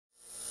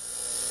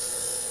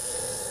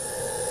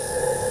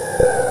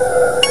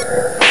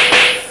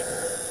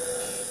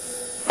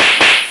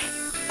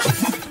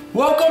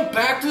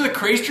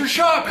Crayster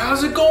shop.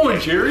 How's it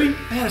going, Jerry?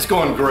 Man, it's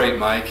going great,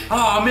 Mike.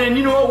 Aw, man,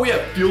 you know what? We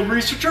have field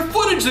researcher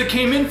footage that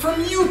came in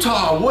from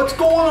Utah. What's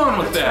going on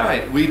with that?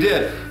 That's right, we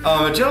did.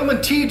 A gentleman,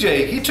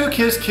 TJ, he took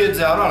his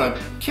kids out on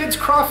a kids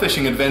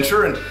crawfishing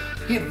adventure, and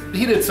he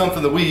did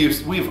something that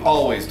we've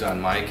always done,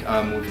 Mike.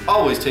 We've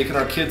always taken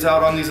our kids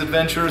out on these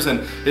adventures,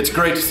 and it's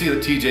great to see that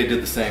TJ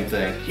did the same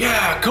thing.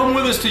 Yeah, come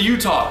with us to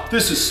Utah.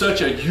 This is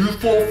such a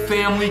youthful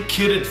family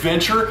kid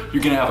adventure.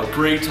 You're gonna have a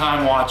great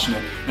time watching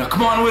it. Now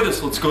come on with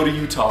us, let's go to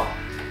Utah.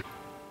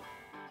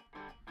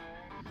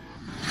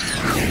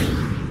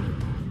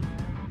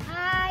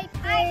 Hi,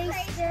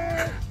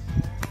 Crayster.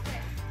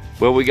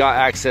 Well, we got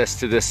access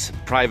to this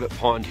private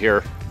pond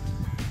here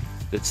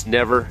that's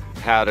never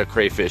had a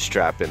crayfish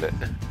trap in it.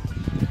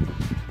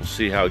 We'll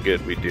see how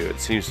good we do. It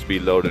seems to be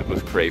loaded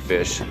with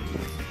crayfish. What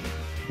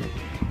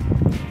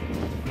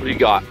do you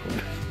got?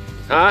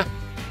 Huh?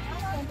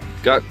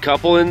 Got a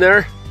couple in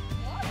there?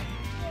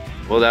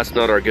 Well, that's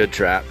not our good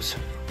traps.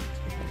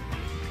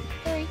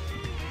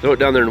 Throw it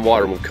down there in the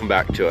water and we'll come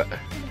back to it.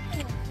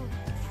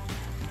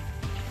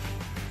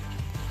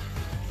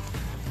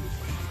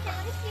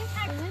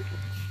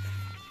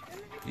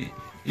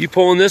 You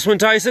pulling this one,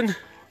 Tyson?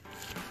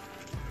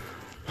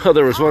 Oh,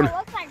 there was one.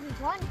 Looks like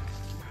there's one.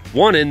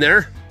 One in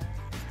there.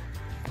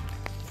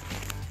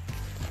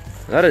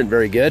 That ain't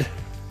very good.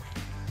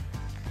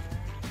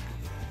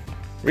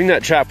 Bring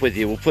that trap with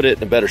you. We'll put it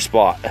in a better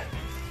spot. There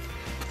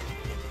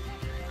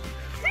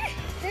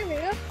we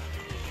go.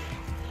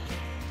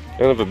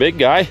 Kind of a big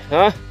guy,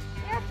 huh?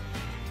 Yeah.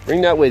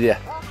 Bring that with you.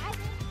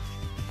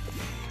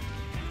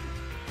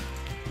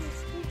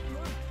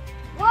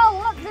 Whoa,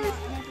 look, there's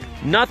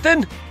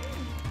Nothing?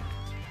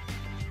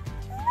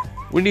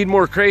 We need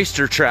more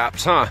Crayster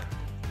traps, huh?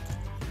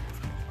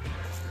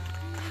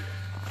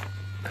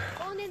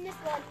 one in this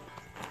one.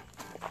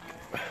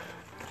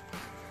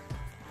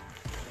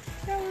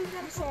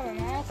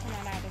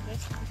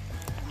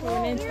 We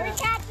were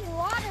catching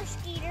water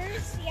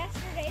skeeters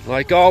yesterday.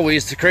 Like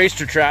always, the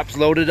Crayster trap's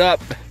loaded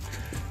up.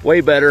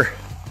 Way better.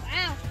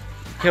 Wow.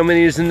 How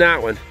many is in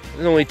that one?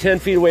 It's only 10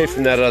 feet away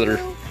from that other.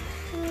 2,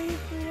 3,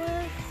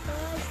 4,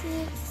 5,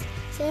 6,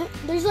 7.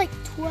 There's like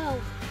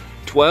 12.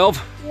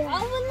 12?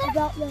 Yeah.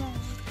 About that.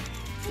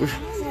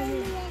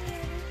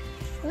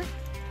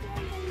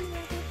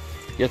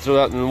 Yeah, throw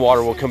that in the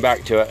water. We'll come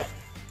back to it.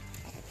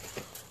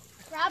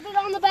 Grab it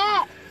on the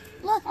back.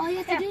 Look, all you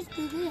have to do is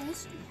do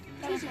this.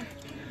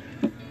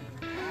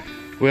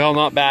 Well,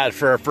 not bad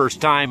for our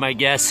first time, I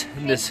guess,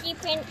 in this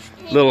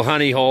little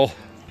honey hole.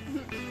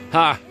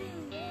 Huh?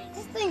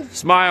 This thing's,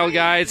 Smile,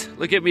 guys.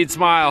 Look at me and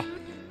smile.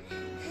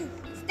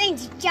 this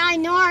thing's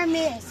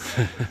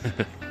ginormous.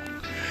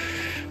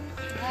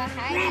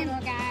 Hi,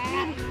 little guy.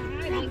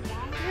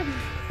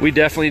 We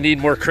definitely need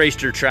more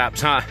Crayster traps,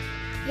 huh?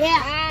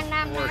 Yeah.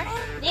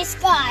 This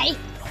guy.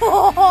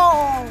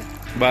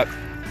 But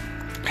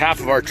half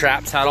of our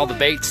traps had all the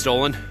bait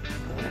stolen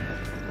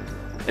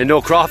and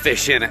no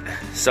crawfish in it.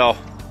 So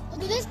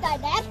Look at this guy,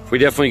 Dad. we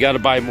definitely got to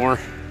buy more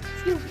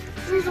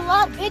There's a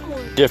lot of big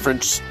ones.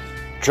 different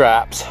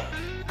traps,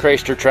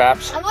 Crayster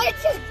traps. I might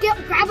just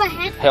grab a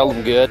handful. Held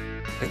them good.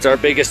 It's our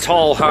biggest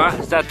haul, huh?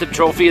 Is that the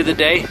trophy of the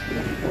day?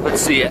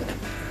 Let's see it.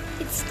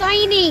 It's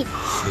tiny.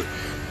 I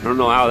don't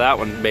know how that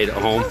one made it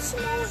home.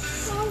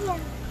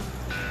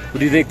 What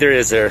do you think there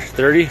is there?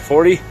 30,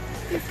 40,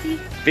 50.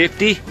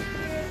 50?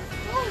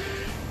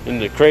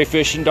 And the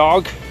crayfishing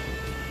dog?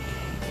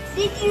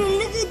 Did you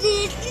look at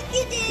this? Look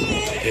at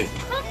this.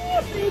 Come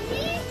here,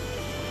 baby.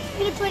 I'm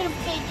gonna put him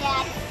big,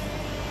 Dad.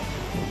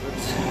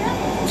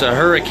 It's a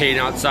hurricane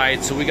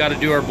outside, so we got to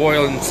do our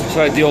boiling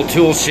inside the old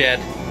tool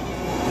shed.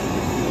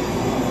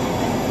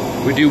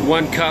 We do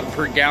 1 cup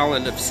per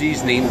gallon of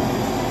seasoning.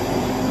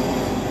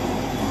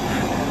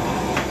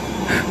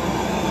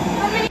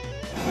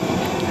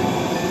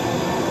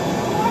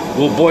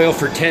 We'll boil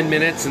for 10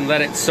 minutes and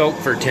let it soak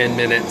for 10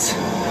 minutes.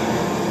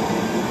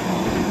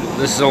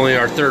 This is only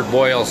our 3rd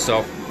boil,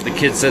 so the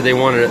kids said they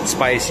wanted it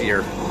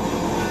spicier.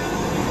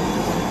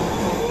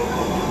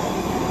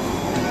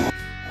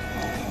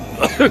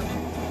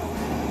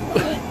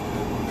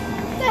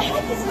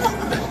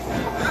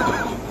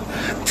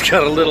 It's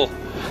got a little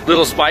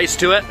spice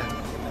to it.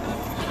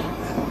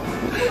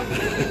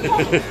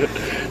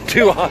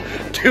 Too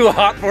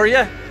hot for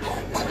you?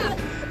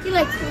 He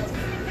likes it.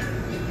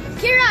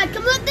 Kira,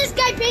 come let this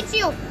guy pinch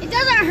you. It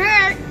doesn't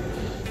hurt.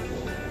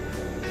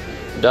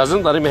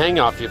 Doesn't? Let him hang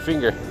off your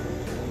finger.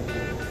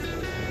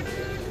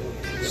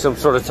 Some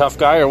sort of tough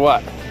guy or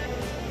what?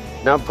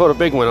 Now put a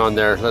big one on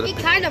there. Let It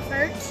it, kind of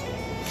hurts.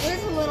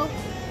 There's a little.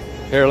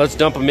 here, let's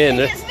dump him in.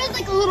 It just feels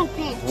like a little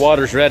pinch.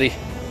 Water's ready.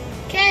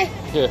 Okay.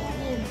 Here.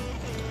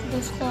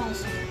 Those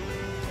claws.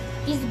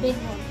 He's the big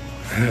one.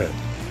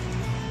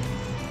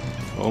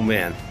 Oh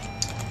man.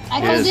 I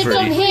It is it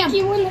pretty. him.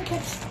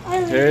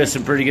 There's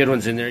some pretty good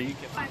ones in there. You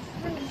can...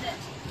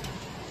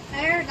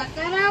 There, got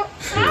that out.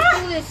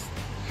 Pull this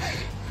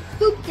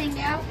hoop thing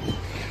out.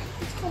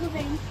 It's called a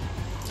vein.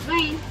 It's a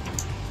vein.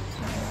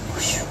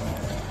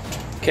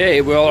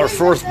 Okay, well, our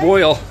 4th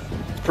boil.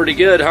 It's pretty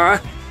good, huh?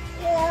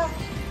 Yeah.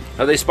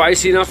 Are they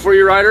spicy enough for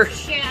you, Ryder?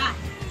 Yeah,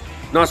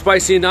 Not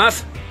spicy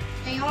enough?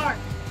 they are.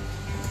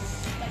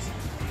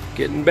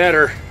 Getting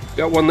better.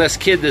 Got one less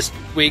kid this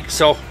week,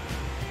 so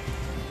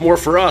more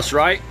for us,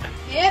 right?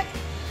 Yep.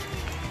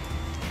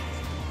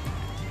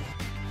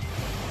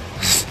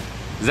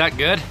 Is that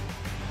good?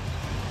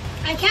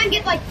 I can't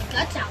get like the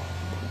guts out.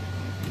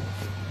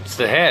 It's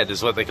the head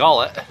is what they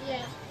call it.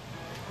 Yeah.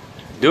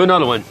 Do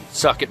another one.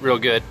 Suck it real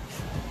good.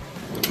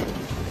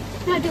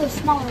 I'm gonna do a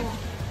smaller one.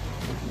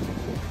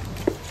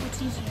 So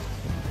it's easier.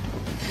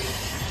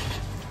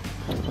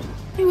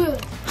 Ooh,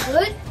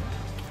 good?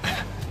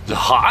 Is it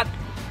hot?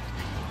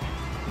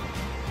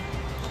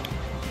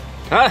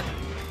 Huh?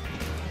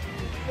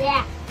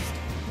 Yeah.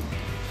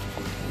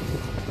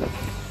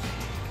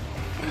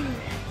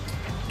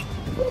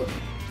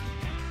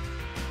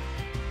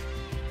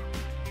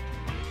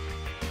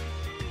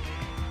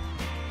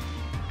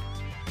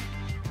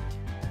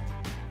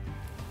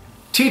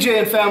 TJ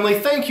and family,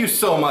 thank you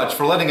so much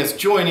for letting us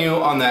join you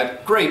on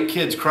that great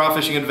kids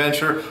crawfishing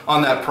adventure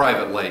on that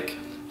private lake.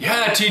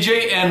 Yeah,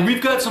 TJ, and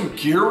we've got some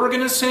gear we're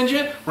gonna send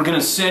you. We're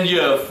gonna send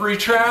you a free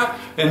trap,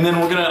 and then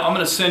I'm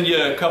gonna send you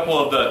a couple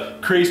of the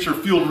Crayster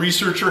Field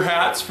Researcher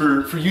hats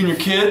for you and your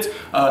kids.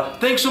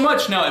 Thanks so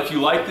much. Now, if you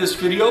like this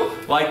video,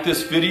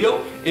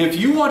 If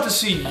you want to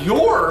see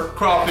your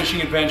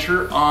crawfishing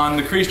adventure on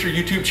the Crayster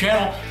YouTube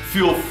channel,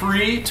 feel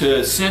free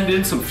to send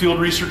in some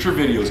Field Researcher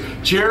videos.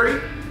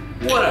 Jerry,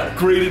 what a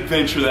great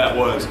adventure that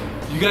was.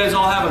 You guys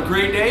all have a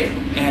great day,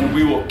 and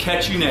we will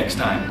catch you next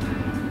time.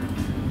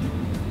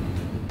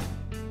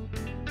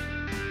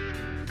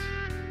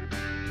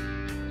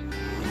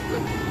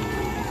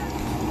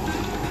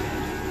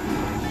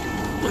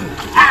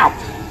 Ow!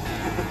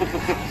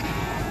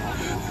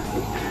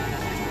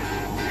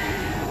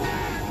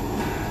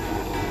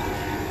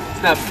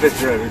 Snap a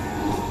picture of it.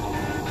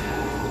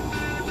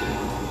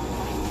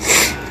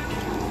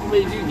 What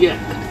did you get?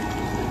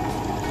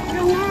 I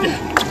don't know.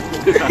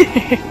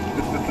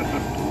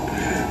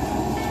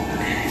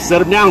 Set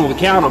them down, we'll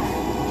count them.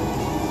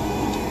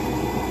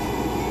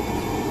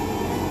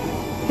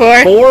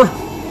 4. 4?